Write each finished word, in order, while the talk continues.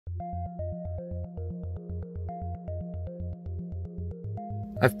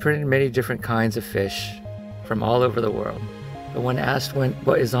I've printed many different kinds of fish from all over the world, but when asked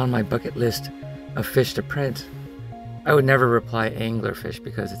what is on my bucket list of fish to print, I would never reply anglerfish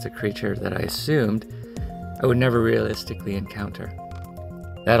because it's a creature that I assumed I would never realistically encounter.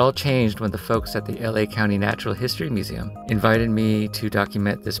 That all changed when the folks at the LA County Natural History Museum invited me to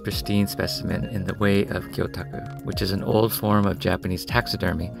document this pristine specimen in the way of Gyotaku, which is an old form of Japanese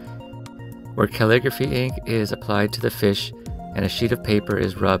taxidermy, where calligraphy ink is applied to the fish and a sheet of paper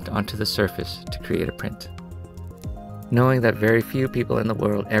is rubbed onto the surface to create a print. Knowing that very few people in the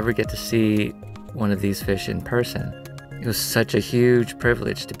world ever get to see one of these fish in person, it was such a huge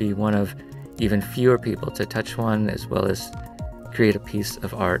privilege to be one of even fewer people to touch one as well as create a piece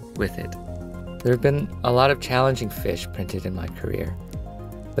of art with it. There have been a lot of challenging fish printed in my career,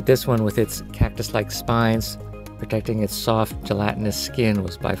 but this one with its cactus-like spines protecting its soft, gelatinous skin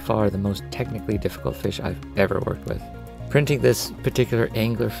was by far the most technically difficult fish I've ever worked with. Printing this particular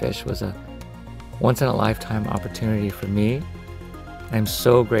anglerfish was a once-in-a-lifetime opportunity for me. I'm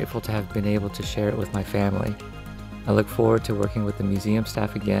so grateful to have been able to share it with my family. I look forward to working with the museum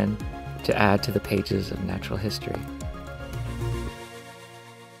staff again to add to the pages of natural history.